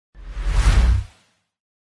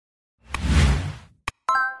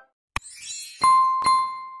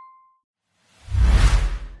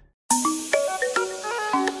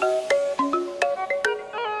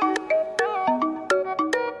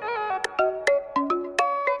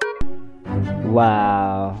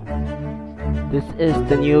Wow. This is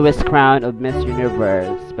the newest crown of Miss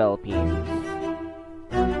Universe Philippines.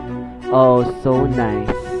 Oh, so nice.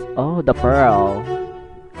 Oh, the pearl.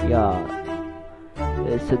 Yeah,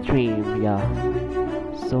 it's a dream. Yeah,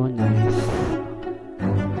 so nice.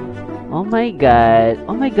 Oh my god.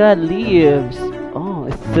 Oh my god, leaves. Oh,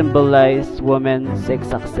 it symbolizes women seek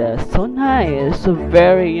success. So nice. So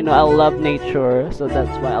very, I love nature. So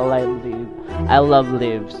that's why I like leaves. I love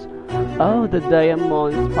leaves. Oh, the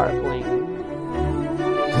diamond sparkling.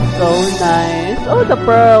 So nice. Oh, the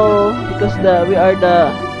pearl. Because we are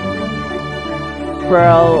the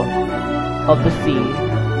pearl of the sea.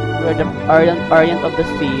 We are the orient of the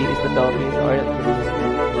sea is the Philippines.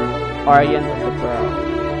 Orient of the pearl.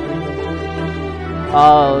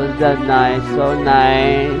 Oh, that's nice, so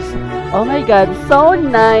nice. Oh my god, so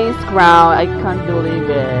nice crown. I can't believe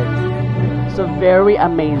it. So very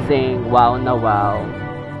amazing. Wow na wow.